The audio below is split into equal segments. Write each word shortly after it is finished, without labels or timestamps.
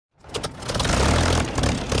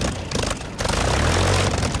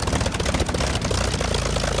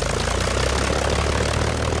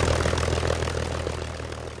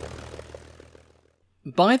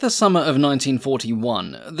By the summer of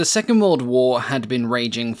 1941, the Second World War had been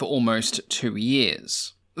raging for almost 2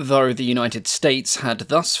 years. Though the United States had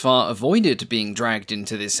thus far avoided being dragged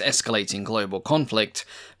into this escalating global conflict,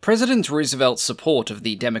 President Roosevelt's support of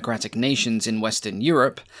the democratic nations in Western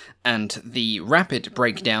Europe, and the rapid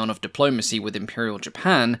breakdown of diplomacy with Imperial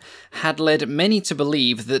Japan, had led many to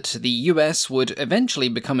believe that the US would eventually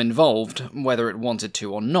become involved, whether it wanted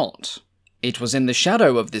to or not. It was in the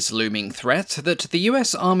shadow of this looming threat that the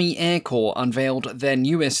US Army Air Corps unveiled their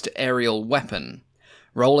newest aerial weapon.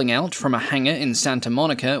 Rolling out from a hangar in Santa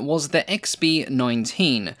Monica was the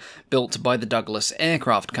XB-19, built by the Douglas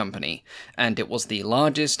Aircraft Company, and it was the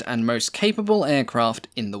largest and most capable aircraft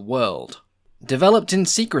in the world. Developed in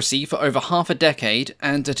secrecy for over half a decade,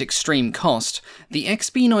 and at extreme cost, the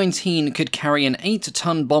XB-19 could carry an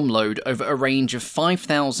 8-ton bomb load over a range of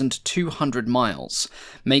 5,200 miles,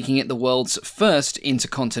 making it the world's first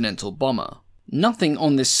intercontinental bomber. Nothing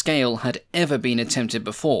on this scale had ever been attempted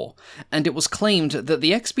before, and it was claimed that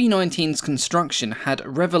the XB-19's construction had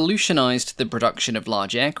revolutionized the production of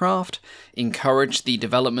large aircraft, encouraged the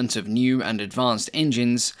development of new and advanced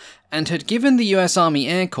engines, and had given the US Army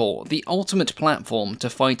Air Corps the ultimate platform to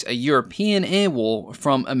fight a European air war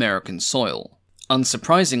from American soil.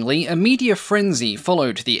 Unsurprisingly, a media frenzy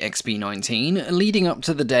followed the XB-19 leading up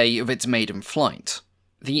to the day of its maiden flight.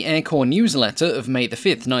 The Air Corps newsletter of May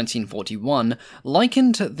 5, 1941,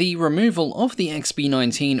 likened the removal of the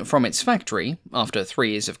XB-19 from its factory, after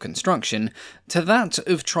 3 years of construction, to that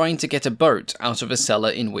of trying to get a boat out of a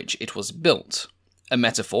cellar in which it was built. A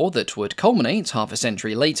metaphor that would culminate half a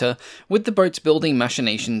century later with the boat-building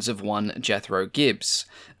machinations of one Jethro Gibbs.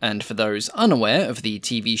 And for those unaware of the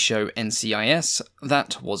TV show NCIS,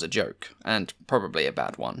 that was a joke, and probably a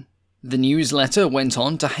bad one. The newsletter went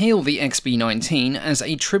on to hail the XB-19 as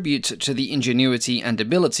a tribute to the ingenuity and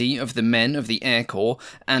ability of the men of the Air Corps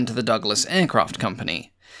and the Douglas Aircraft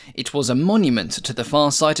Company. It was a monument to the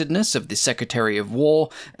far-sightedness of the Secretary of War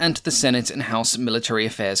and the Senate and House Military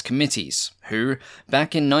Affairs Committees, who,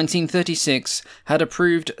 back in 1936, had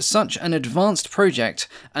approved such an advanced project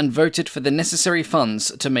and voted for the necessary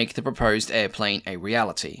funds to make the proposed airplane a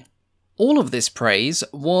reality. All of this praise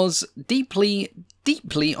was deeply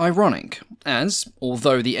ironic, as,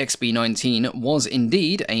 although the XB-19 was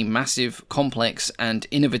indeed a massive, complex, and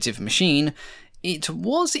innovative machine, it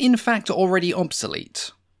was in fact already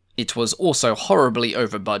obsolete. It was also horribly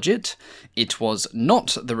over budget, it was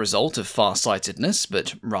not the result of far-sightedness,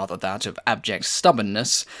 but rather that of abject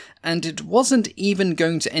stubbornness, and it wasn't even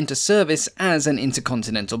going to enter service as an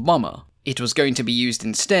intercontinental bomber. It was going to be used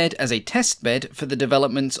instead as a testbed for the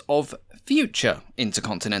development of future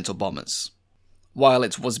intercontinental bombers. While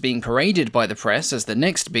it was being paraded by the press as the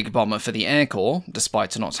next big bomber for the Air Corps,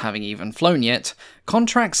 despite not having even flown yet,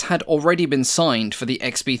 contracts had already been signed for the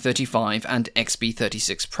XB-35 and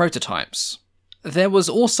XB-36 prototypes. There was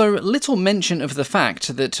also little mention of the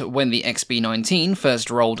fact that when the XB-19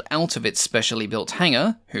 first rolled out of its specially built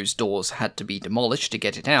hangar, whose doors had to be demolished to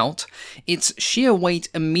get it out, its sheer weight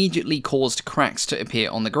immediately caused cracks to appear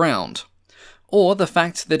on the ground. Or the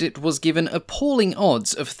fact that it was given appalling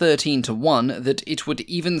odds of 13-1 that it would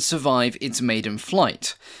even survive its maiden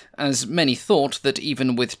flight, as many thought that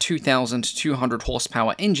even with 2,200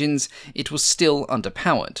 horsepower engines, it was still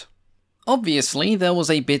underpowered. Obviously, there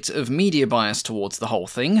was a bit of media bias towards the whole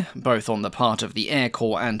thing, both on the part of the Air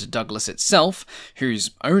Corps and Douglas itself,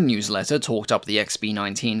 whose own newsletter talked up the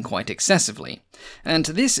XB-19 quite excessively. And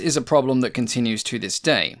this is a problem that continues to this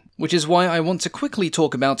day, which is why I want to quickly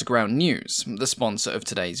talk about Ground News, the sponsor of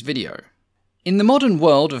today's video. In the modern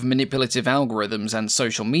world of manipulative algorithms and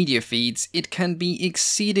social media feeds, it can be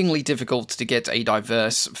exceedingly difficult to get a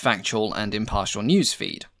diverse, factual, and impartial news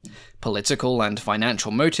feed. Political and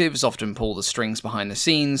financial motives often pull the strings behind the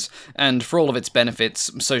scenes, and for all of its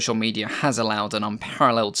benefits, social media has allowed an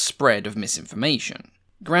unparalleled spread of misinformation.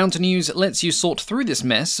 Ground News lets you sort through this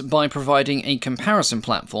mess by providing a comparison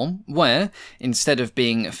platform where, instead of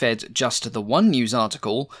being fed just the one news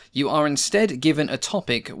article, you are instead given a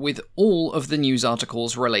topic with all of the news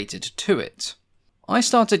articles related to it. I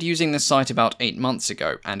started using this site about 8 months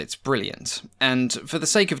ago, and it's brilliant. And for the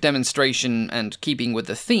sake of demonstration and keeping with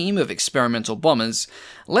the theme of experimental bombers,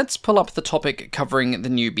 let's pull up the topic covering the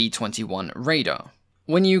new B-21 radar.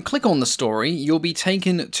 When you click on the story, you'll be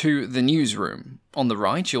taken to the newsroom. On the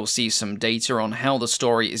right, you'll see some data on how the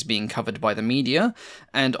story is being covered by the media,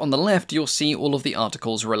 and on the left, you'll see all of the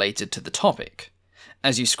articles related to the topic.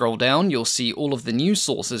 As you scroll down, you'll see all of the news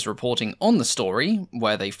sources reporting on the story,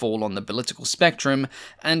 where they fall on the political spectrum,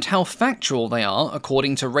 and how factual they are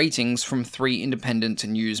according to ratings from 3 independent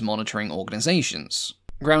news monitoring organizations.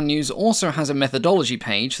 Ground News also has a methodology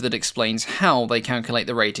page that explains how they calculate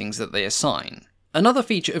the ratings that they assign. Another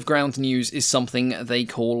feature of Ground News is something they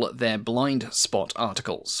call their blind spot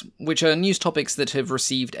articles, which are news topics that have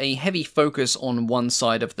received a heavy focus on one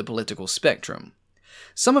side of the political spectrum.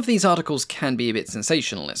 Some of these articles can be a bit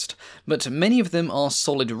sensationalist, but many of them are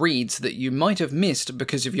solid reads that you might have missed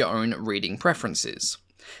because of your own reading preferences.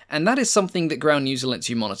 And that is something that Ground News lets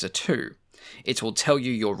you monitor too. It will tell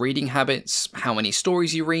you your reading habits, how many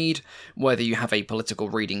stories you read, whether you have a political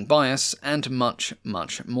reading bias, and much,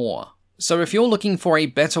 much more. So if you're looking for a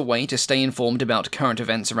better way to stay informed about current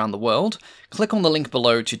events around the world, click on the link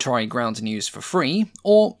below to try Ground News for free,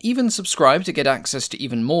 or even subscribe to get access to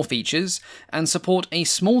even more features, and support a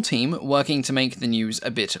small team working to make the news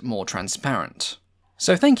a bit more transparent.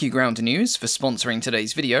 So thank you Ground News for sponsoring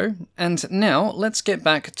today's video, and now let's get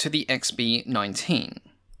back to the XB-19.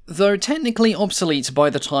 Though technically obsolete by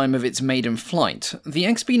the time of its maiden flight, the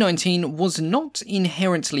XB-19 was not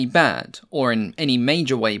inherently bad, or in any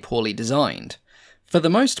major way poorly designed. For the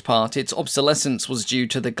most part, its obsolescence was due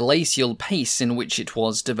to the glacial pace in which it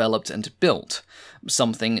was developed and built,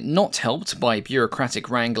 something not helped by bureaucratic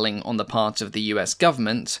wrangling on the part of the US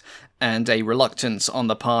government, and a reluctance on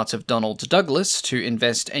the part of Donald Douglas to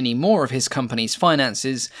invest any more of his company's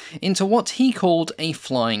finances into what he called a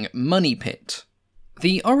flying money pit.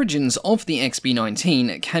 The origins of the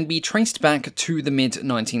XB-19 can be traced back to the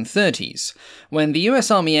mid-1930s, when the US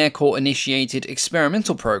Army Air Corps initiated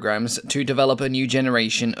experimental programs to develop a new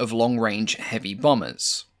generation of long-range heavy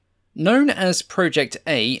bombers. Known as Project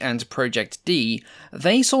A and Project D,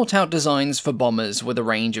 they sought out designs for bombers with a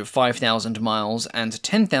range of 5,000 miles and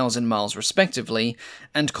 10,000 miles respectively,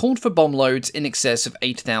 and called for bomb loads in excess of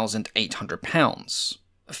 8,800 pounds.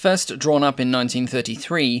 First drawn up in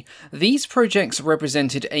 1933, these projects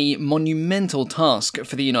represented a monumental task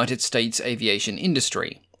for the United States aviation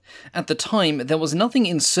industry. At the time, there was nothing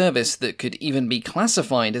in service that could even be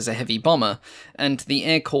classified as a heavy bomber, and the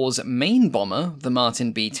Air Corps' main bomber, the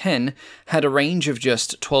Martin B-10, had a range of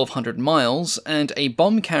just 1,200 miles and a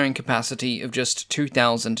bomb-carrying capacity of just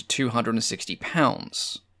 2,260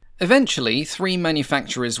 pounds. Eventually, three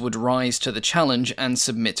manufacturers would rise to the challenge and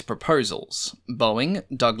submit proposals: Boeing,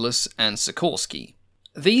 Douglas, and Sikorsky.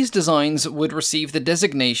 These designs would receive the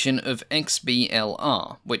designation of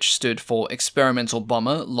XBLR, which stood for Experimental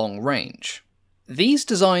Bomber Long Range. These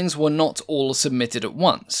designs were not all submitted at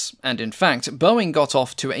once, and in fact, Boeing got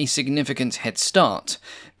off to a significant head start,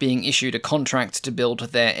 being issued a contract to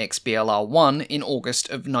build their XBLR-1 in August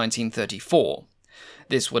of 1934.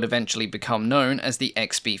 This would eventually become known as the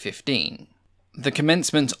XB-15. The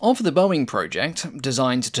commencement of the Boeing project,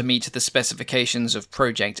 designed to meet the specifications of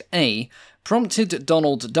Project A, prompted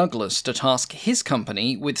Donald Douglas to task his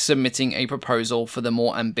company with submitting a proposal for the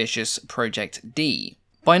more ambitious Project D.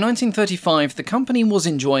 By 1935, the company was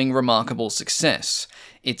enjoying remarkable success.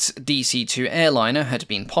 Its DC-2 airliner had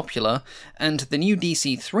been popular, and the new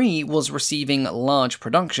DC-3 was receiving large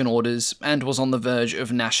production orders and was on the verge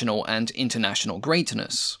of national and international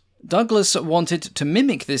greatness. Douglas wanted to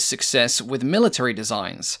mimic this success with military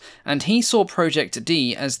designs, and he saw Project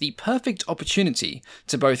D as the perfect opportunity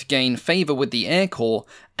to both gain favour with the Air Corps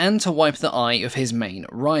and to wipe the eye of his main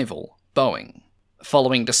rival, Boeing.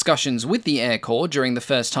 Following discussions with the Air Corps during the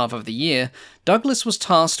first half of the year, Douglas was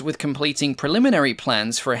tasked with completing preliminary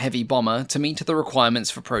plans for a heavy bomber to meet the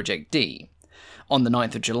requirements for Project D. On the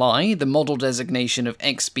 9th of July, the model designation of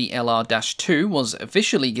XBLR-2 was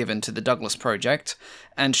officially given to the Douglas project,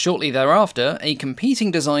 and shortly thereafter, a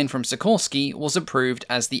competing design from Sikorsky was approved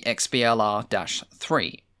as the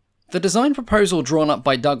XBLR-3. The design proposal drawn up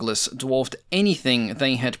by Douglas dwarfed anything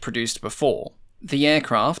they had produced before. The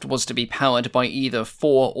aircraft was to be powered by either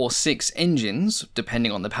 4 or 6 engines,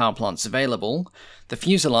 depending on the power plants available. The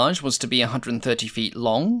fuselage was to be 130 feet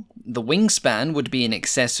long, the wingspan would be in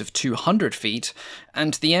excess of 200 feet,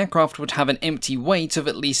 and the aircraft would have an empty weight of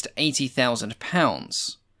at least 80,000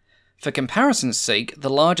 pounds. For comparison's sake, the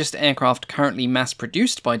largest aircraft currently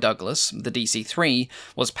mass-produced by Douglas, the DC-3,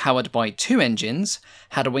 was powered by 2 engines,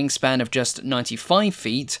 had a wingspan of just 95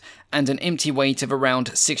 feet, and an empty weight of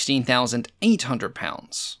around 16,800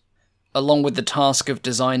 pounds. Along with the task of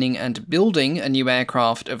designing and building a new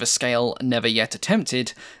aircraft of a scale never yet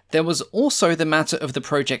attempted, there was also the matter of the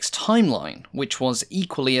project's timeline, which was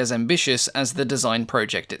equally as ambitious as the design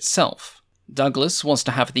project itself. Douglas was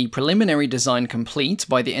to have the preliminary design complete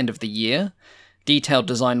by the end of the year. Detailed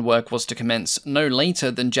design work was to commence no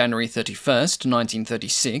later than January 31st,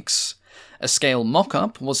 1936. A scale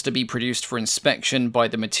mock-up was to be produced for inspection by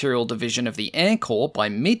the Material Division of the Air Corps by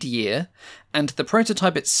mid-year, and the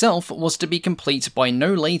prototype itself was to be complete by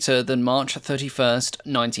no later than March 31st,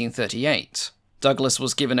 1938. Douglas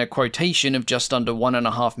was given a quotation of just under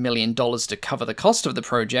 $1.5 million to cover the cost of the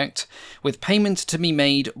project, with payment to be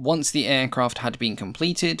made once the aircraft had been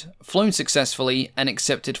completed, flown successfully, and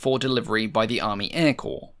accepted for delivery by the Army Air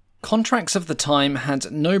Corps. Contracts of the time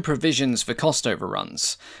had no provisions for cost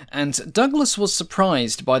overruns, and Douglas was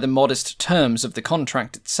surprised by the modest terms of the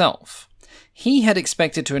contract itself. He had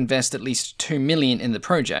expected to invest at least $2 million in the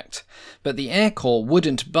project, but the Air Corps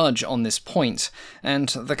wouldn't budge on this point, and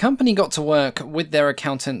the company got to work with their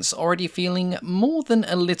accountants already feeling more than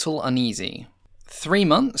a little uneasy. 3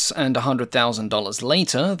 months and $100,000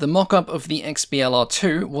 later, the mock-up of the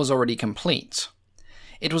XBLR-2 was already complete.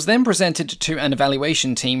 It was then presented to an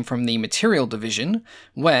evaluation team from the Material Division,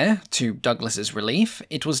 where, to Douglas's relief,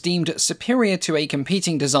 it was deemed superior to a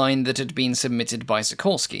competing design that had been submitted by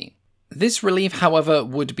Sikorsky. This relief, however,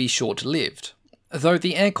 would be short-lived. Though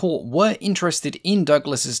the Air Corps were interested in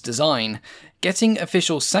Douglas's design, getting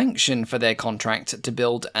official sanction for their contract to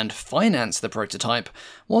build and finance the prototype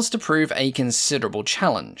was to prove a considerable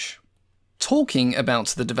challenge. Talking about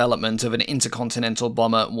the development of an intercontinental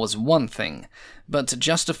bomber was one thing, but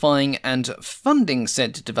justifying and funding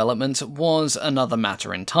said development was another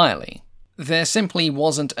matter entirely. There simply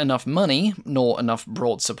wasn't enough money, nor enough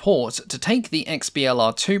broad support, to take the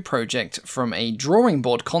XBLR-2 project from a drawing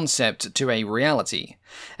board concept to a reality,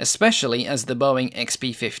 especially as the Boeing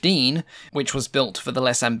XB-15, which was built for the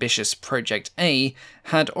less ambitious Project A,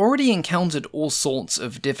 had already encountered all sorts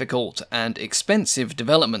of difficult and expensive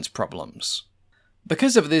development problems.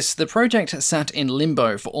 Because of this, the project sat in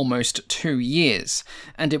limbo for almost 2 years,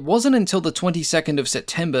 and it wasn't until the 22nd of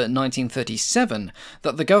September 1937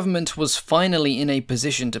 that the government was finally in a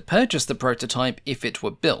position to purchase the prototype if it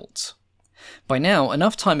were built. By now,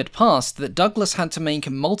 enough time had passed that Douglas had to make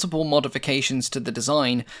multiple modifications to the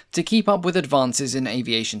design to keep up with advances in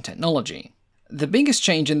aviation technology. The biggest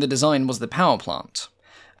change in the design was the power plant.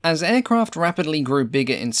 As aircraft rapidly grew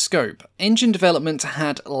bigger in scope, engine development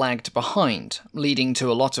had lagged behind, leading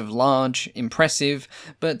to a lot of large, impressive,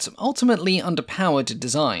 but ultimately underpowered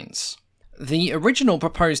designs. The original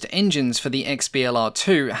proposed engines for the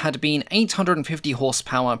XBLR-2 had been 850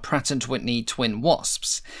 horsepower Pratt & Whitney twin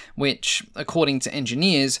Wasps, which, according to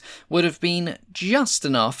engineers, would have been just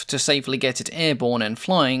enough to safely get it airborne and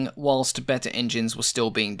flying whilst better engines were still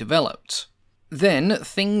being developed. Then,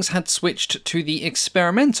 things had switched to the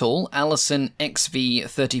experimental Allison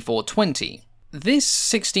XV-3420.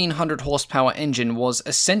 This 1600 horsepower engine was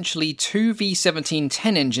essentially 2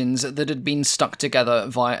 V-17-10 engines that had been stuck together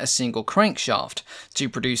via a single crankshaft to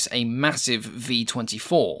produce a massive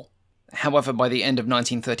V-24. However, by the end of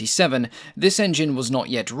 1937, this engine was not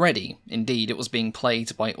yet ready. Indeed, it was being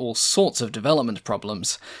plagued by all sorts of development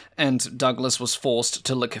problems, and Douglas was forced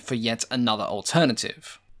to look for yet another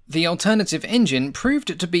alternative. The alternative engine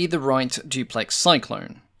proved to be the Wright duplex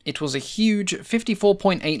Cyclone. It was a huge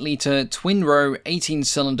 54.8-litre twin-row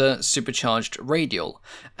 18-cylinder supercharged radial,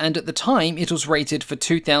 and at the time it was rated for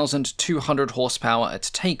 2,200 horsepower at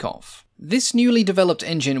takeoff. This newly developed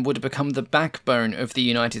engine would become the backbone of the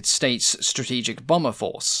United States Strategic Bomber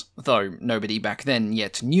Force, though nobody back then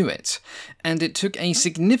yet knew it, and it took a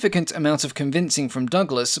significant amount of convincing from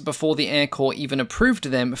Douglas before the Air Corps even approved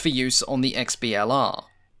them for use on the XBLR.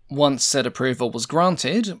 Once said approval was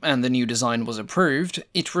granted, and the new design was approved,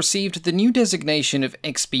 it received the new designation of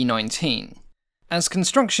XB-19. As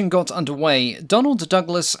construction got underway, Donald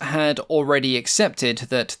Douglas had already accepted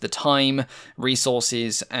that the time,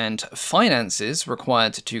 resources, and finances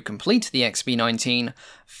required to complete the XB-19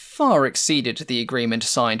 far exceeded the agreement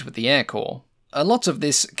signed with the Air Corps. A lot of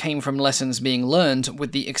this came from lessons being learned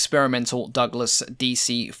with the experimental Douglas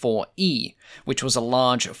DC-4E, which was a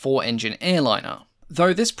large 4-engine airliner.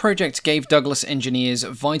 Though this project gave Douglas engineers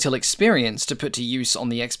vital experience to put to use on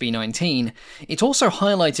the XB-19, it also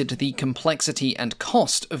highlighted the complexity and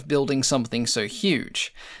cost of building something so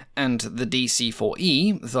huge, and the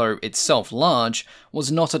DC-4E, though itself large, was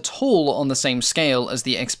not at all on the same scale as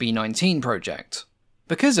the XB-19 project.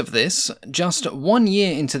 Because of this, just 1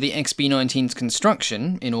 year into the XB-19's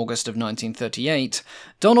construction, in August of 1938,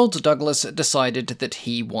 Donald Douglas decided that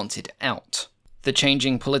he wanted out. The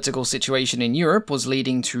changing political situation in Europe was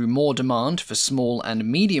leading to more demand for small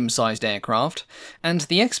and medium-sized aircraft, and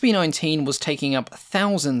the XB-19 was taking up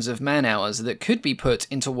thousands of man-hours that could be put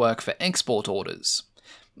into work for export orders.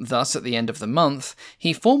 Thus, at the end of the month,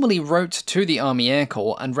 he formally wrote to the Army Air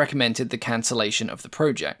Corps and recommended the cancellation of the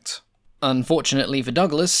project. Unfortunately for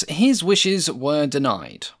Douglas, his wishes were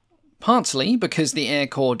denied. Partly because the Air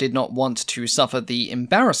Corps did not want to suffer the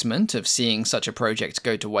embarrassment of seeing such a project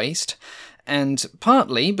go to waste, and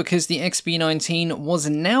partly because the XB-19 was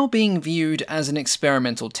now being viewed as an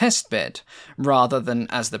experimental testbed, rather than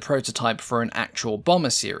as the prototype for an actual bomber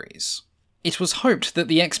series. It was hoped that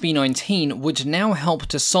the XB-19 would now help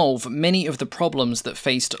to solve many of the problems that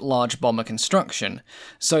faced large bomber construction,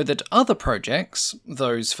 so that other projects,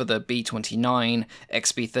 those for the B-29,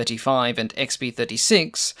 XB-35 and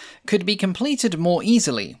XB-36, could be completed more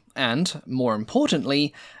easily and, more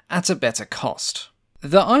importantly, at a better cost.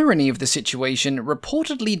 The irony of the situation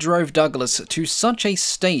reportedly drove Douglas to such a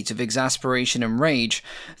state of exasperation and rage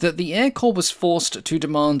that the Air Corps was forced to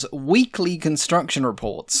demand weekly construction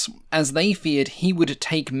reports, as they feared he would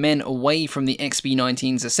take men away from the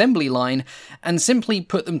XB-19's assembly line and simply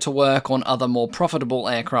put them to work on other more profitable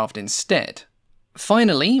aircraft instead.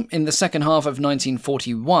 Finally, in the second half of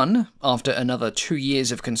 1941, after another 2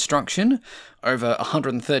 years of construction, over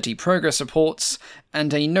 130 progress reports,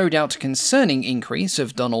 and a no doubt concerning increase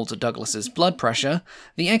of Donald Douglas's blood pressure,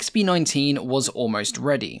 the XB-19 was almost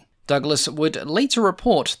ready. Douglas would later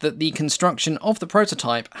report that the construction of the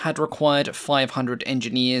prototype had required 500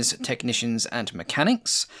 engineers, technicians, and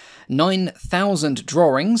mechanics, 9,000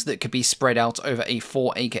 drawings that could be spread out over a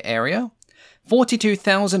 4-acre area,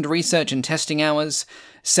 42,000 research and testing hours,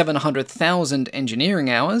 700,000 engineering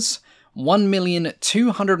hours,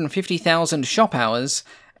 1,250,000 shop hours,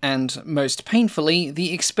 and, most painfully,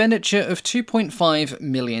 the expenditure of $2.5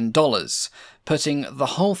 million, putting the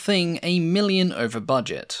whole thing $1 million over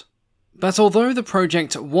budget. But although the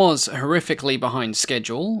project was horrifically behind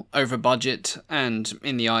schedule, over budget, and,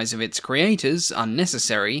 in the eyes of its creators,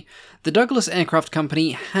 unnecessary, the Douglas Aircraft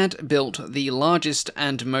Company had built the largest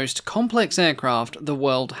and most complex aircraft the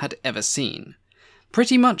world had ever seen.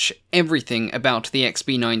 Pretty much everything about the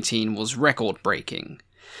XB-19 was record-breaking.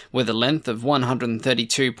 With a length of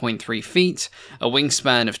 132.3 feet, a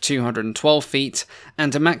wingspan of 212 feet,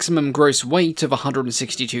 and a maximum gross weight of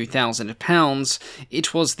 162,000 pounds,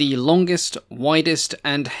 it was the longest, widest,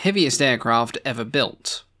 and heaviest aircraft ever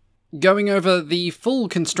built. Going over the full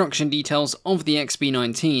construction details of the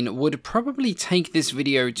XB-19 would probably take this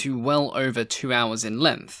video to well over 2 hours in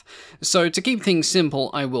length, so to keep things simple,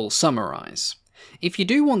 I will summarise. If you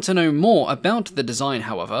do want to know more about the design,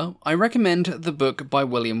 however, I recommend the book by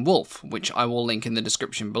William Wolf, which I will link in the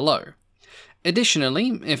description below.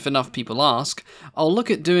 Additionally, if enough people ask, I'll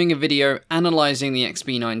look at doing a video analysing the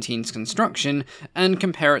XB-19's construction and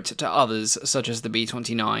compare it to others such as the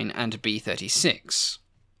B-29 and B-36.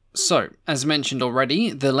 So, as mentioned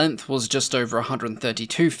already, the length was just over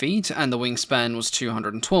 132 feet and the wingspan was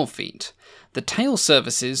 212 feet. The tail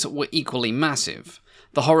services were equally massive.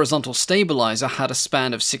 The horizontal stabilizer had a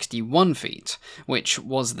span of 61 feet, which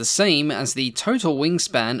was the same as the total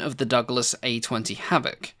wingspan of the Douglas A-20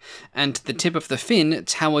 Havoc, and the tip of the fin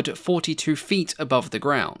towered 42 feet above the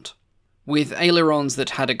ground. With ailerons that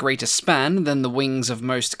had a greater span than the wings of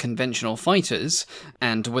most conventional fighters,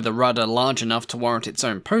 and with a rudder large enough to warrant its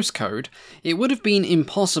own postcode, it would have been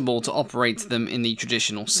impossible to operate them in the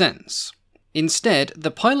traditional sense. Instead,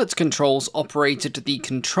 the pilot's controls operated the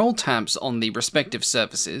control tabs on the respective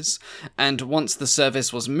surfaces, and once the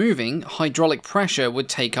surface was moving, hydraulic pressure would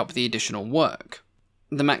take up the additional work.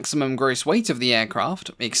 The maximum gross weight of the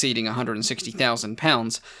aircraft, exceeding 160,000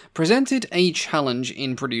 pounds, presented a challenge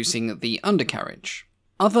in producing the undercarriage.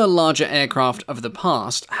 Other larger aircraft of the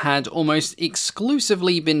past had almost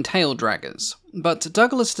exclusively been tail draggers, but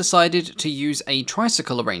Douglas decided to use a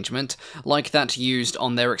tricycle arrangement like that used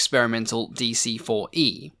on their experimental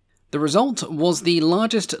DC-4E. The result was the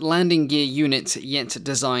largest landing gear unit yet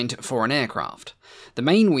designed for an aircraft. The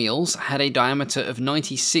main wheels had a diameter of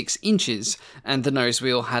 96 inches, and the nose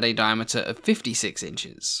wheel had a diameter of 56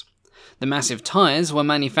 inches. The massive tyres were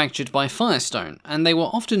manufactured by Firestone, and they were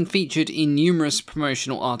often featured in numerous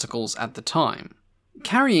promotional articles at the time.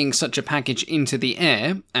 Carrying such a package into the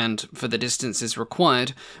air, and for the distances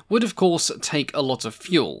required, would of course take a lot of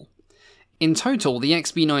fuel. In total, the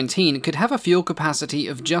XB-19 could have a fuel capacity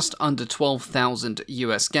of just under 12,000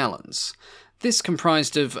 US gallons. This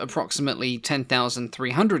comprised of approximately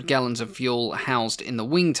 10,300 gallons of fuel housed in the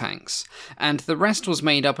wing tanks, and the rest was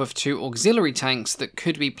made up of 2 auxiliary tanks that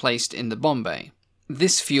could be placed in the bomb bay.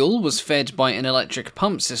 This fuel was fed by an electric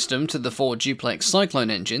pump system to the 4 duplex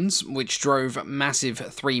Cyclone engines, which drove massive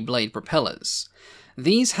 3-blade propellers.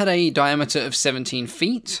 These had a diameter of 17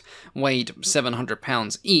 feet, weighed 700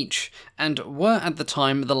 pounds each, and were at the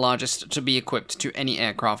time the largest to be equipped to any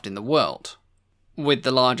aircraft in the world. With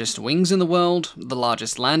the largest wings in the world, the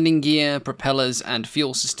largest landing gear, propellers, and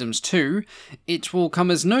fuel systems too, it will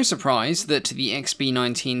come as no surprise that the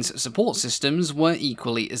XB-19's support systems were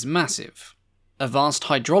equally as massive. A vast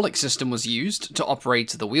hydraulic system was used to operate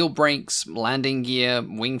the wheel brakes, landing gear,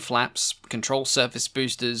 wing flaps, control surface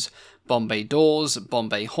boosters, bomb bay doors, bomb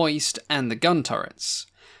bay hoist, and the gun turrets.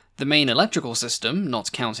 The main electrical system,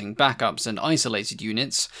 not counting backups and isolated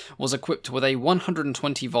units, was equipped with a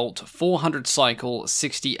 120-volt, 400-cycle,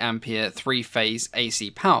 60-ampere, 3-phase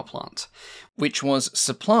AC power plant, which was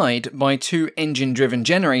supplied by two engine-driven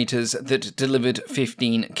generators that delivered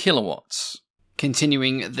 15 kilowatts.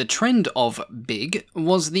 Continuing the trend of big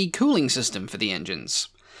was the cooling system for the engines.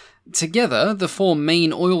 Together, the four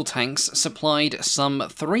main oil tanks supplied some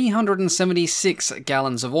 376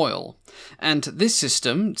 gallons of oil, and this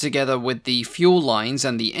system, together with the fuel lines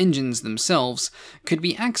and the engines themselves, could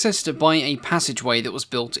be accessed by a passageway that was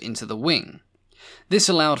built into the wing. This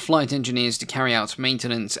allowed flight engineers to carry out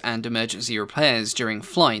maintenance and emergency repairs during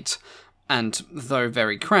flight, and though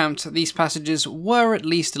very cramped, these passages were at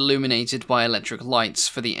least illuminated by electric lights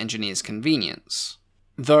for the engineers' convenience.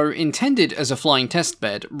 Though intended as a flying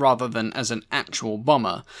testbed rather than as an actual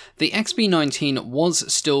bomber, the XB-19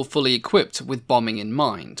 was still fully equipped with bombing in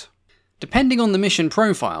mind. Depending on the mission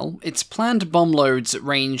profile, its planned bomb loads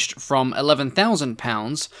ranged from 11,000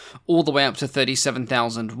 pounds all the way up to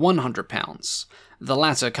 37,100 pounds, the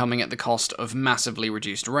latter coming at the cost of massively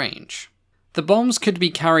reduced range. The bombs could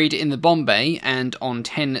be carried in the bomb bay and on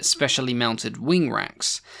 10 specially mounted wing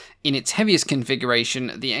racks. In its heaviest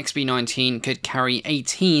configuration, the XB-19 could carry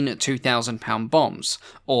 18 2,000-pound bombs,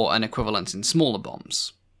 or an equivalent in smaller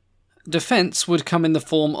bombs. Defense would come in the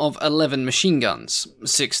form of 11 machine guns,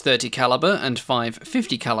 6 30 caliber and 5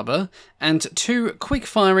 50 caliber, and 2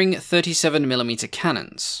 quick-firing 37mm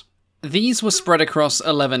cannons. These were spread across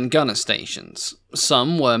 11 gunner stations.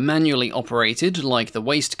 Some were manually operated, like the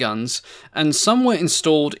waist guns, and some were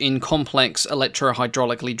installed in complex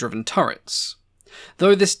electro-hydraulically driven turrets.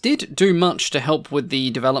 Though this did do much to help with the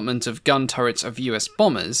development of gun turrets of US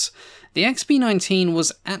bombers, the XB-19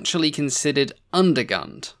 was actually considered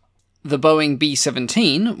undergunned. The Boeing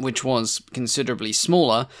B-17, which was considerably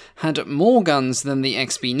smaller, had more guns than the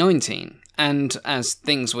XB-19, and, as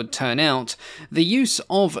things would turn out, the use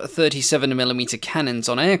of 37mm cannons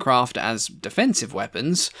on aircraft as defensive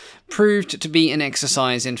weapons proved to be an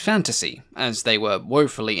exercise in fantasy, as they were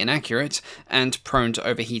woefully inaccurate and prone to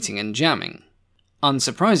overheating and jamming.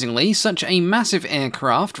 Unsurprisingly, such a massive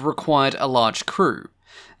aircraft required a large crew.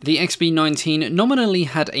 The XB-19 nominally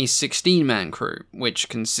had a 16-man crew, which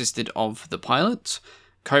consisted of the pilot,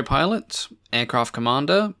 co-pilot, aircraft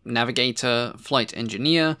commander, navigator, flight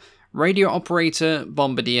engineer, radio operator,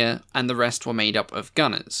 bombardier, and the rest were made up of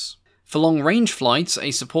gunners. For long-range flights,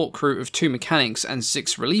 a support crew of 2 mechanics and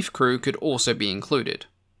 6 relief crew could also be included.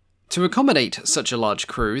 To accommodate such a large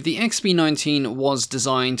crew, the XB-19 was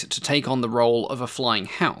designed to take on the role of a flying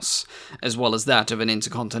house, as well as that of an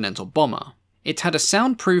intercontinental bomber. It had a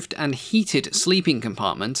soundproofed and heated sleeping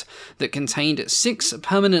compartment that contained 6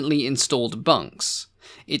 permanently installed bunks.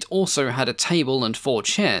 It also had a table and 4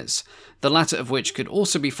 chairs, the latter of which could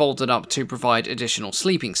also be folded up to provide additional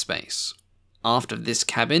sleeping space. After this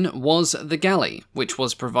cabin was the galley, which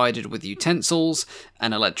was provided with utensils,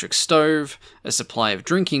 an electric stove, a supply of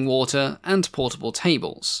drinking water, and portable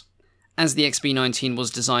tables. As the XB-19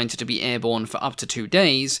 was designed to be airborne for up to 2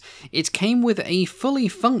 days, it came with a fully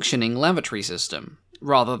functioning lavatory system,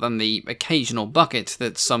 rather than the occasional bucket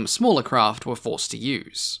that some smaller craft were forced to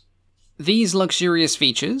use. These luxurious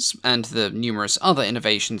features, and the numerous other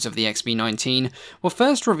innovations of the XB-19, were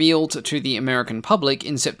first revealed to the American public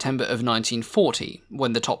in September of 1940,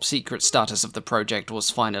 when the top-secret status of the project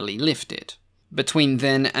was finally lifted. Between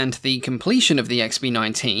then and the completion of the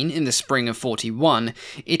XB-19 in the spring of 41,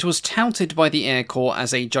 it was touted by the Air Corps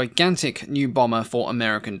as a gigantic new bomber for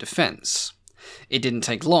American defense. It didn't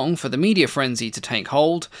take long for the media frenzy to take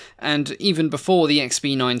hold, and even before the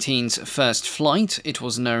XB-19's first flight, it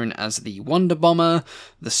was known as the Wonder Bomber,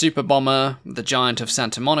 the Super Bomber, the Giant of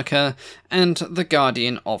Santa Monica, and the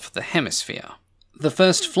Guardian of the Hemisphere. The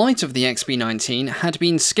first flight of the XB-19 had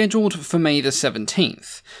been scheduled for May the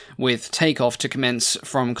 17th, with takeoff to commence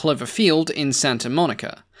from Clover Field in Santa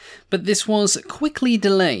Monica, but this was quickly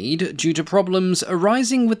delayed due to problems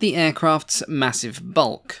arising with the aircraft's massive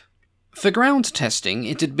bulk. For ground testing,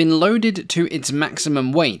 it had been loaded to its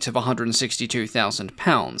maximum weight of 162,000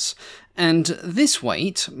 pounds, and this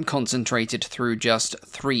weight, concentrated through just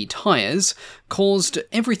 3 tyres, caused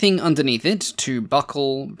everything underneath it to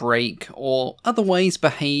buckle, break, or otherwise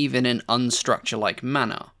behave in an unstructure-like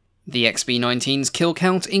manner. The XB-19's kill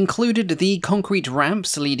count included the concrete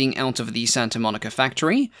ramps leading out of the Santa Monica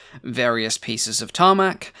factory, various pieces of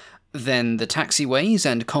tarmac, then the taxiways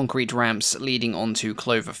and concrete ramps leading onto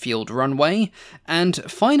Cloverfield runway, and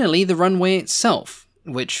finally the runway itself,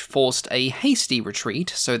 which forced a hasty retreat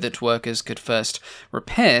so that workers could first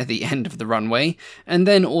repair the end of the runway, and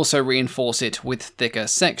then also reinforce it with thicker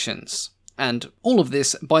sections. And all of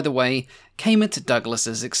this, by the way, came at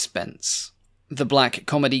Douglas's expense. The black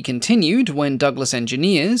comedy continued when Douglas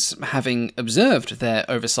engineers, having observed their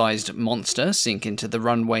oversized monster sink into the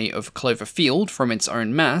runway of Cloverfield from its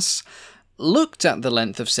own mass, looked at the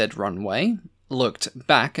length of said runway, looked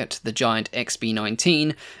back at the giant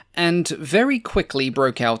XB-19, and very quickly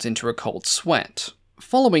broke out into a cold sweat.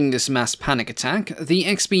 Following this mass panic attack, the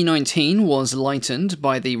XB-19 was lightened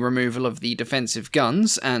by the removal of the defensive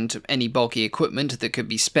guns and any bulky equipment that could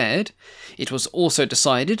be spared. It was also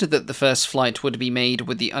decided that the first flight would be made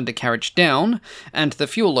with the undercarriage down, and the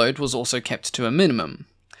fuel load was also kept to a minimum.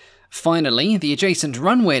 Finally, the adjacent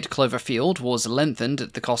runway at Cloverfield was lengthened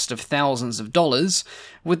at the cost of thousands of dollars,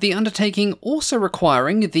 with the undertaking also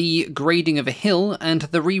requiring the grading of a hill and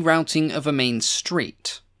the rerouting of a main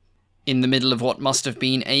street. In the middle of what must have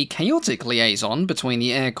been a chaotic liaison between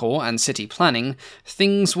the Air Corps and city planning,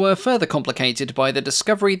 things were further complicated by the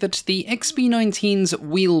discovery that the XB-19's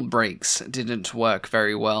wheel brakes didn't work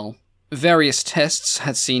very well. Various tests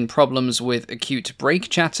had seen problems with acute brake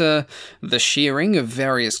chatter, the shearing of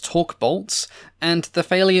various torque bolts, and the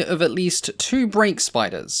failure of at least 2 brake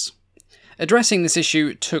spiders. Addressing this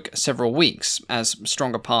issue took several weeks, as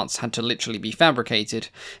stronger parts had to literally be fabricated,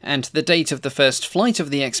 and the date of the first flight of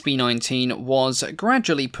the XB-19 was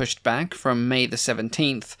gradually pushed back from May the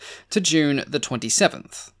 17th to June the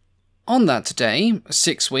 27th. On that day,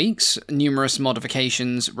 6 weeks, numerous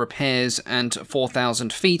modifications, repairs, and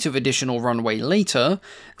 4,000 feet of additional runway later,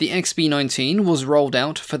 the XB-19 was rolled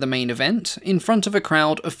out for the main event in front of a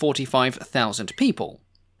crowd of 45,000 people.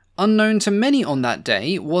 Unknown to many on that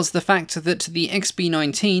day was the fact that the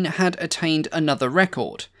XB-19 had attained another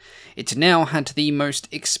record. It now had the most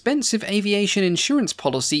expensive aviation insurance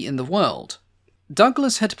policy in the world.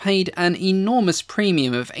 Douglas had paid an enormous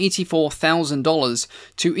premium of $84,000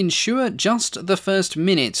 to insure just the first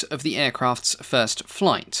minute of the aircraft's first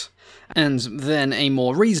flight, and then a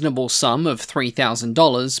more reasonable sum of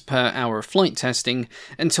 $3,000 per hour of flight testing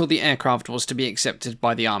until the aircraft was to be accepted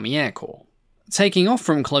by the Army Air Corps. Taking off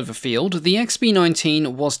from Cloverfield, the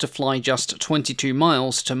XB-19 was to fly just 22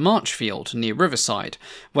 miles to Marchfield, near Riverside,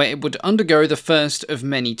 where it would undergo the first of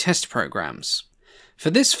many test programs. For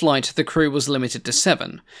this flight, the crew was limited to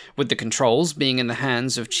 7, with the controls being in the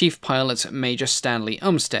hands of Chief Pilot Major Stanley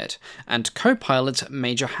Umstead and Co-Pilot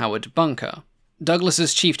Major Howard Bunker.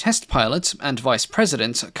 Douglas's chief test pilot and vice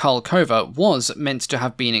president, Carl Cover, was meant to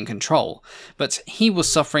have been in control, but he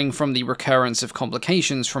was suffering from the recurrence of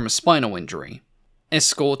complications from a spinal injury.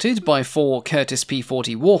 Escorted by 4 Curtiss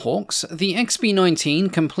P-40 Warhawks, the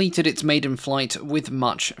XB-19 completed its maiden flight with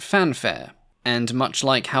much fanfare. And much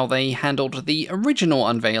like how they handled the original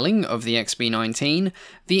unveiling of the XB-19,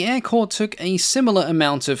 the Air Corps took a similar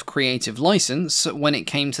amount of creative license when it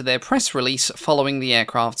came to their press release following the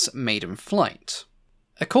aircraft's maiden flight.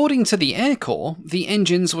 According to the Air Corps, the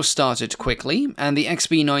engines were started quickly, and the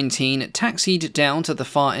XB-19 taxied down to the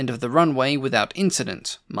far end of the runway without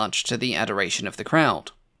incident, much to the adoration of the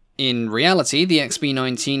crowd. In reality, the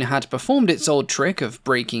XB-19 had performed its old trick of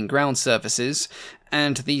breaking ground surfaces,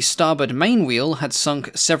 and the starboard main wheel had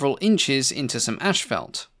sunk several inches into some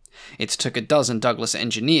asphalt. It took a dozen Douglas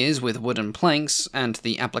engineers with wooden planks and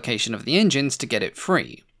the application of the engines to get it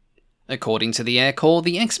free. According to the Air Corps,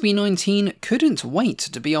 the XB-19 couldn't wait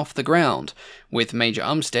to be off the ground, with Major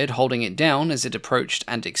Umstead holding it down as it approached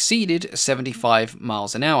and exceeded 75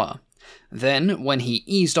 miles an hour. Then, when he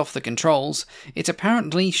eased off the controls, it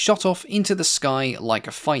apparently shot off into the sky like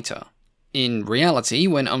a fighter. In reality,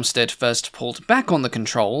 when Umstead first pulled back on the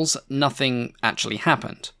controls, nothing actually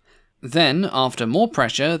happened. Then, after more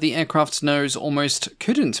pressure, the aircraft's nose almost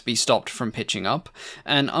couldn't be stopped from pitching up,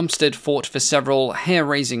 and Umstead fought for several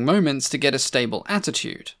hair-raising moments to get a stable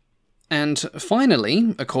attitude. And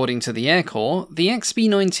finally, according to the Air Corps, the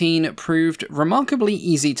XB-19 proved remarkably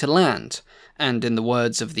easy to land, and in the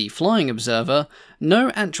words of the Flying Observer,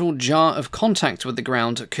 no actual jar of contact with the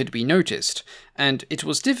ground could be noticed, and it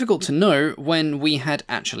was difficult to know when we had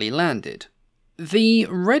actually landed. The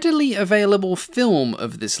readily available film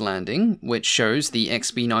of this landing, which shows the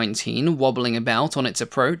XB-19 wobbling about on its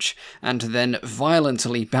approach and then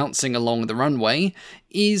violently bouncing along the runway,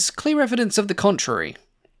 is clear evidence of the contrary.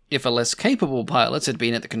 If a less capable pilot had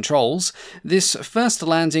been at the controls, this first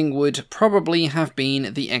landing would probably have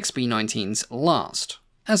been the XB-19's last.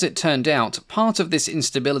 As it turned out, part of this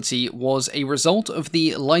instability was a result of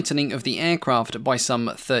the lightening of the aircraft by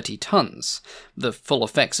some 30 tons, the full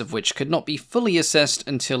effects of which could not be fully assessed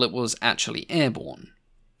until it was actually airborne.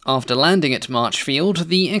 After landing at Marchfield,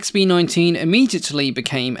 the XB-19 immediately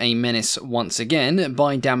became a menace once again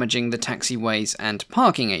by damaging the taxiways and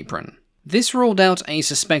parking apron. This ruled out a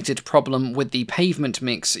suspected problem with the pavement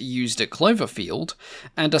mix used at Cloverfield,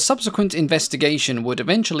 and a subsequent investigation would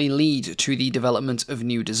eventually lead to the development of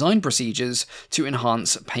new design procedures to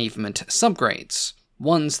enhance pavement subgrades,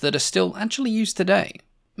 ones that are still actually used today.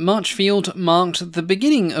 Marchfield marked the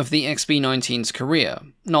beginning of the XB-19's career,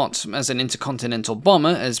 not as an intercontinental bomber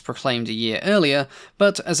as proclaimed a year earlier,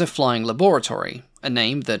 but as a flying laboratory, a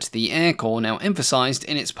name that the Air Corps now emphasized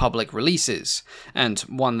in its public releases, and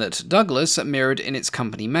one that Douglas mirrored in its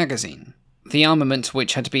company magazine. The armament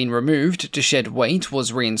which had been removed to shed weight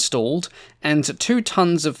was reinstalled, and 2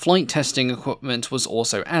 tons of flight testing equipment was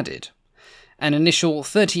also added. An initial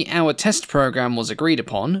 30-hour test program was agreed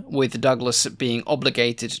upon, with Douglas being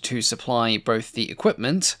obligated to supply both the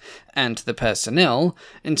equipment and the personnel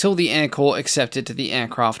until the Air Corps accepted the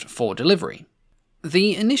aircraft for delivery.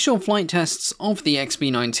 The initial flight tests of the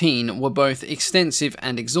XB-19 were both extensive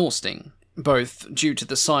and exhausting, both due to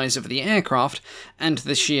the size of the aircraft and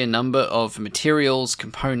the sheer number of materials,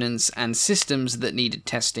 components, and systems that needed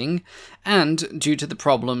testing, and due to the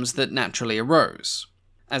problems that naturally arose.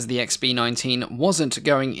 As the XB-19 wasn't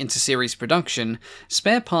going into series production,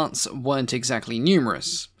 spare parts weren't exactly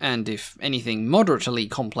numerous, and if anything moderately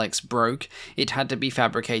complex broke, it had to be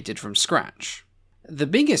fabricated from scratch. The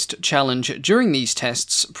biggest challenge during these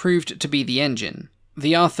tests proved to be the engine.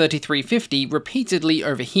 The R3350 repeatedly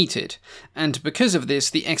overheated, and because of this,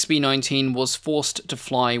 the XB-19 was forced to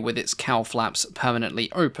fly with its cowl flaps permanently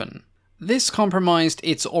open. This compromised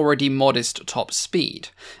its already modest top speed,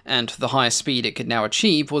 and the highest speed it could now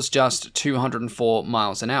achieve was just 204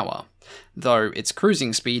 miles an hour, though its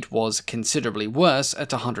cruising speed was considerably worse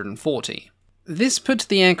at 140. This put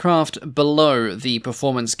the aircraft below the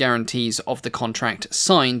performance guarantees of the contract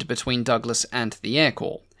signed between Douglas and the Air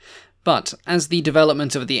Corps. But as the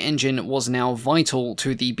development of the engine was now vital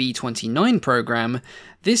to the B-29 program,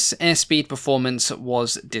 this airspeed performance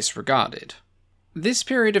was disregarded. This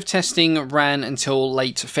period of testing ran until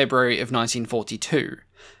late February of 1942.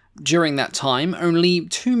 During that time, only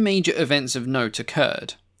 2 major events of note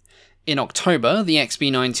occurred. In October, the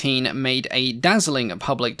XB-19 made a dazzling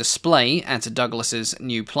public display at Douglas's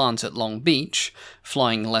new plant at Long Beach,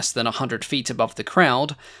 flying less than 100 feet above the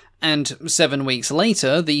crowd, and 7 weeks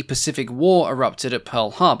later, the Pacific War erupted at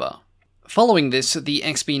Pearl Harbor. Following this, the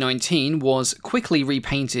XB-19 was quickly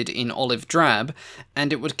repainted in olive drab,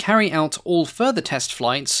 and it would carry out all further test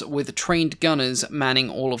flights with trained gunners manning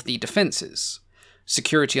all of the defenses.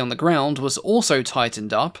 Security on the ground was also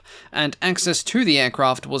tightened up, and access to the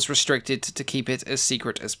aircraft was restricted to keep it as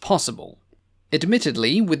secret as possible.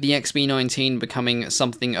 Admittedly, with the XB-19 becoming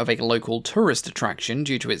something of a local tourist attraction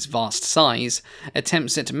due to its vast size,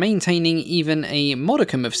 attempts at maintaining even a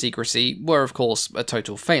modicum of secrecy were of course a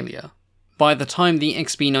total failure. By the time the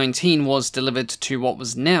XB-19 was delivered to what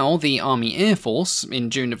was now the Army Air Force in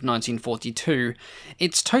June of 1942,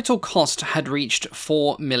 its total cost had reached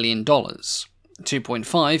 $4 million.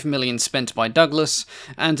 $2.5 million spent by Douglas,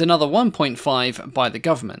 and another $1.5 by the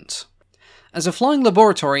government. As a flying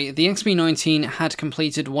laboratory, the XB-19 had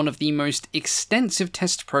completed one of the most extensive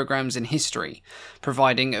test programs in history,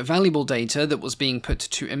 providing valuable data that was being put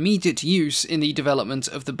to immediate use in the development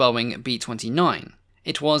of the Boeing B-29.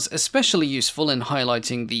 It was especially useful in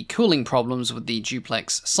highlighting the cooling problems with the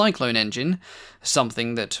duplex Cyclone engine,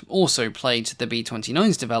 something that also plagued the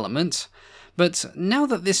B-29's development. But now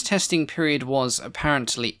that this testing period was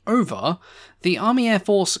apparently over, the Army Air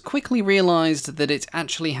Force quickly realized that it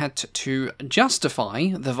actually had to justify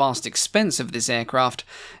the vast expense of this aircraft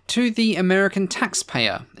to the American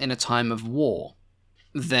taxpayer in a time of war.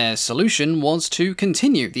 Their solution was to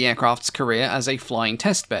continue the aircraft's career as a flying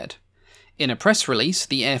testbed. In a press release,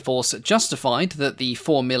 the Air Force justified that the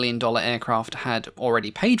 $4 million aircraft had already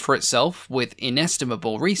paid for itself with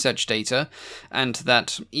inestimable research data, and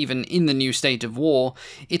that, even in the new state of war,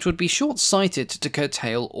 it would be short-sighted to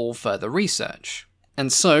curtail all further research.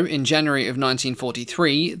 And so, in January of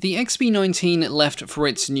 1943, the XB-19 left for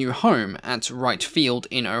its new home at Wright Field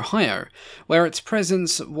in Ohio, where its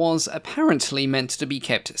presence was apparently meant to be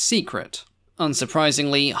kept secret.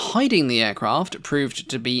 Unsurprisingly, hiding the aircraft proved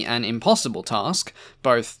to be an impossible task,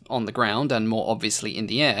 both on the ground and more obviously in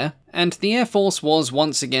the air, and the Air Force was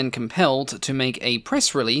once again compelled to make a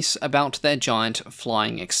press release about their giant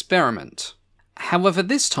flying experiment. However,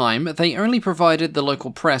 this time they only provided the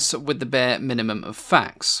local press with the bare minimum of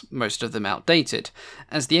facts, most of them outdated,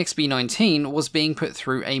 as the XB-19 was being put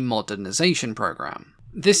through a modernization program.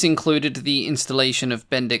 This included the installation of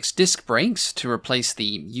Bendix disc brakes to replace the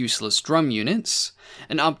useless drum units,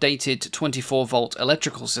 an updated 24-volt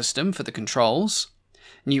electrical system for the controls,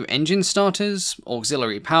 new engine starters,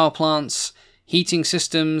 auxiliary power plants, heating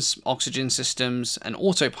systems, oxygen systems, an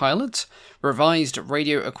autopilot, revised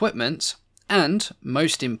radio equipment, and,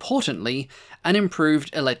 most importantly, an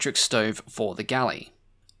improved electric stove for the galley.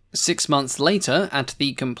 6 months later, at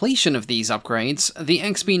the completion of these upgrades, the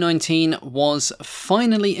XB-19 was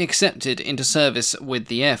finally accepted into service with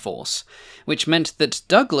the Air Force, which meant that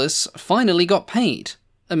Douglas finally got paid,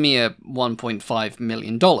 a mere $1.5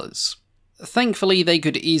 million. Thankfully, they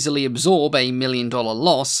could easily absorb a $1 million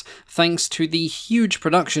loss thanks to the huge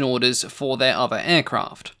production orders for their other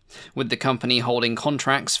aircraft, with the company holding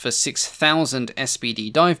contracts for 6,000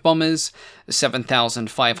 SPD dive bombers,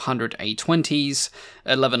 7,500 A-20s,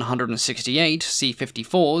 1,168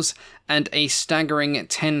 C-54s, and a staggering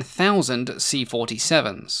 10,000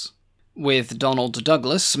 C-47s. With Donald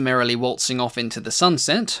Douglas merrily waltzing off into the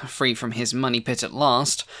sunset, free from his money pit at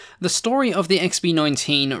last, the story of the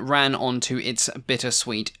XB-19 ran on to its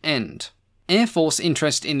bittersweet end. Air Force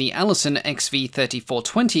interest in the Allison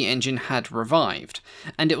XV-3420 engine had revived,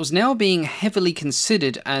 and it was now being heavily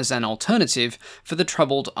considered as an alternative for the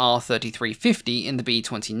troubled R-3350 in the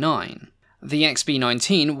B-29. The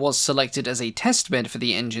XB-19 was selected as a testbed for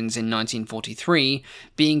the engines in 1943,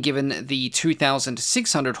 being given the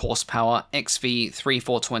 2,600 horsepower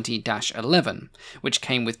XV-3420-11, which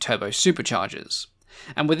came with turbo superchargers.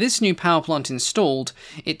 And with this new power plant installed,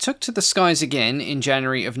 it took to the skies again in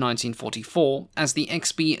January of 1944 as the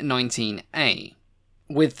XB-19A.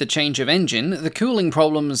 With the change of engine, the cooling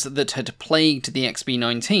problems that had plagued the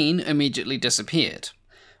XB-19 immediately disappeared.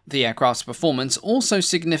 The aircraft's performance also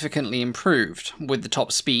significantly improved, with the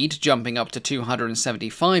top speed jumping up to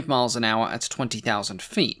 275 miles an hour at 20,000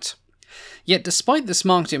 feet. Yet despite this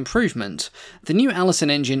marked improvement, the new Allison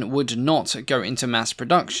engine would not go into mass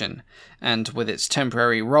production, and with its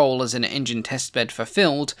temporary role as an engine testbed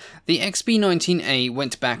fulfilled, the XB-19A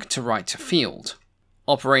went back to Wright Field.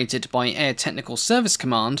 Operated by Air Technical Service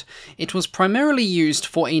Command, it was primarily used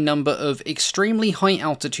for a number of extremely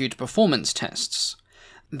high-altitude performance tests.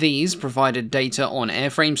 These provided data on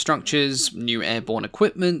airframe structures, new airborne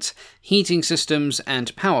equipment, heating systems,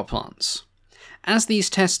 and power plants. As these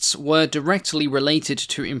tests were directly related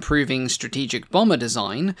to improving strategic bomber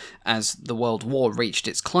design, as the World War reached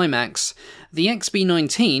its climax, the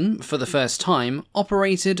XB-19, for the first time,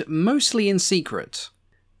 operated mostly in secret.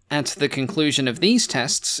 At the conclusion of these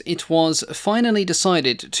tests, it was finally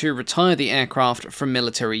decided to retire the aircraft from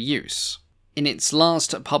military use. In its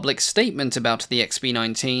last public statement about the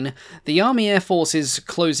XB-19, the Army Air Force's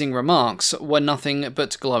closing remarks were nothing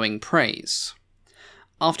but glowing praise.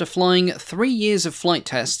 After flying 3 years of flight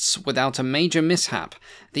tests without a major mishap,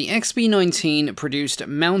 the XB-19 produced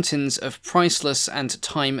mountains of priceless and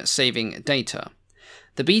time-saving data.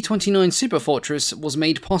 The B-29 Superfortress was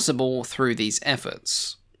made possible through these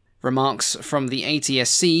efforts. Remarks from the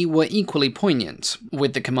ATSC were equally poignant,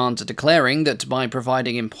 with the commander declaring that by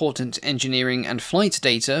providing important engineering and flight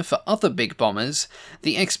data for other big bombers,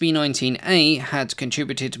 the XB-19A had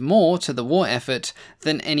contributed more to the war effort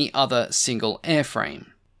than any other single airframe.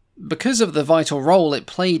 Because of the vital role it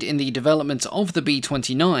played in the development of the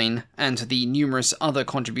B-29, and the numerous other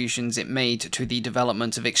contributions it made to the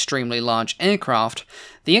development of extremely large aircraft,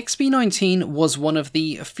 the XB-19 was one of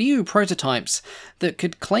the few prototypes that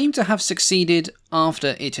could claim to have succeeded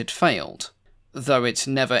after it had failed. Though it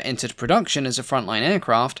never entered production as a frontline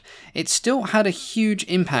aircraft, it still had a huge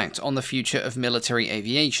impact on the future of military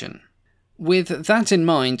aviation. With that in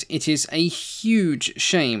mind, it is a huge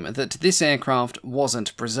shame that this aircraft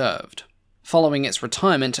wasn't preserved. Following its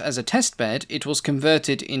retirement as a testbed, it was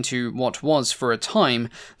converted into what was, for a time,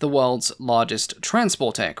 the world's largest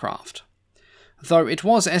transport aircraft. Though it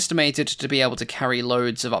was estimated to be able to carry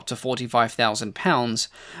loads of up to 45,000 pounds,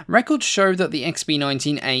 records show that the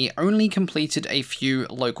XB-19A only completed a few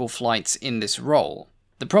local flights in this role.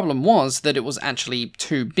 The problem was that it was actually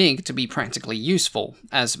too big to be practically useful,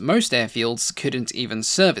 as most airfields couldn't even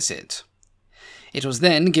service it. It was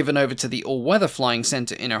then given over to the All-Weather Flying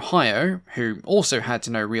Center in Ohio, who also had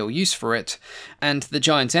no real use for it, and the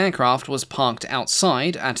giant aircraft was parked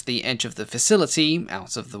outside at the edge of the facility,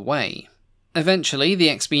 out of the way. Eventually, the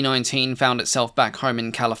XB-19 found itself back home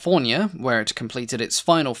in California, where it completed its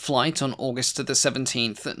final flight on August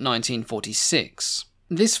 17th, 1946.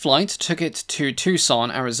 This flight took it to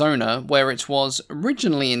Tucson, Arizona, where it was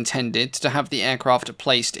originally intended to have the aircraft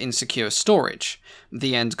placed in secure storage,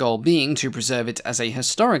 the end goal being to preserve it as a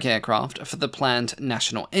historic aircraft for the planned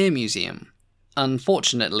National Air Museum.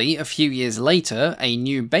 Unfortunately, a few years later, a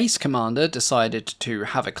new base commander decided to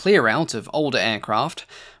have a clear-out of older aircraft,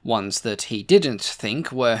 ones that he didn't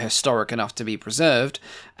think were historic enough to be preserved,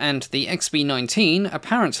 and the XB-19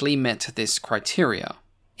 apparently met this criteria.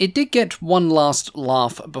 It did get one last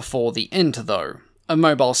laugh before the end, though. A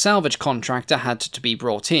mobile salvage contractor had to be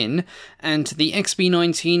brought in, and the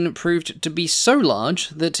XB-19 proved to be so large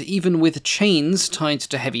that even with chains tied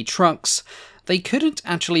to heavy trucks, they couldn't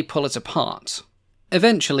actually pull it apart.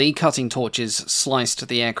 Eventually, cutting torches sliced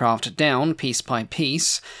the aircraft down piece by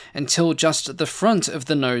piece until just the front of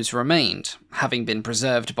the nose remained, having been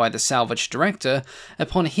preserved by the salvage director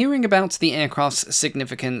upon hearing about the aircraft's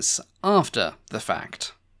significance after the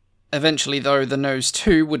fact. Eventually, though, the nose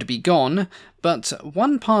too would be gone, but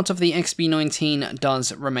one part of the XB-19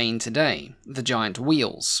 does remain today: the giant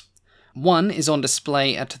wheels. One is on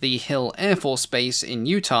display at the Hill Air Force Base in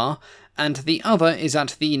Utah, and the other is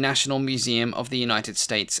at the National Museum of the United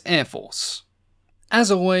States Air Force.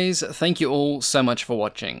 As always, thank you all so much for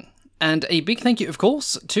watching. And a big thank you, of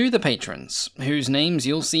course, to the patrons, whose names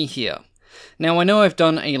you'll see here. Now, I know I've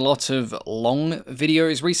done a lot of long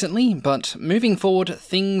videos recently, but moving forward,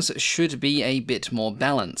 things should be a bit more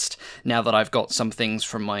balanced, now that I've got some things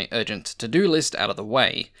from my urgent to-do list out of the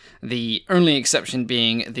way. The only exception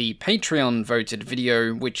being the Patreon-voted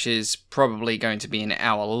video, which is probably going to be an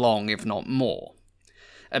hour long, if not more.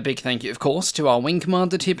 A big thank you, of course, to our Wing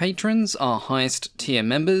Commander tier patrons, our highest tier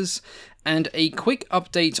members, and a quick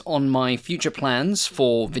update on my future plans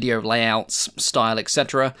for video layouts, style,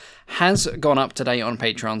 etc. has gone up today on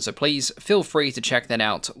Patreon, so please feel free to check that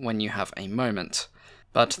out when you have a moment.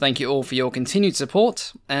 But thank you all for your continued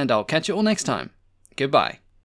support, and I'll catch you all next time. Goodbye.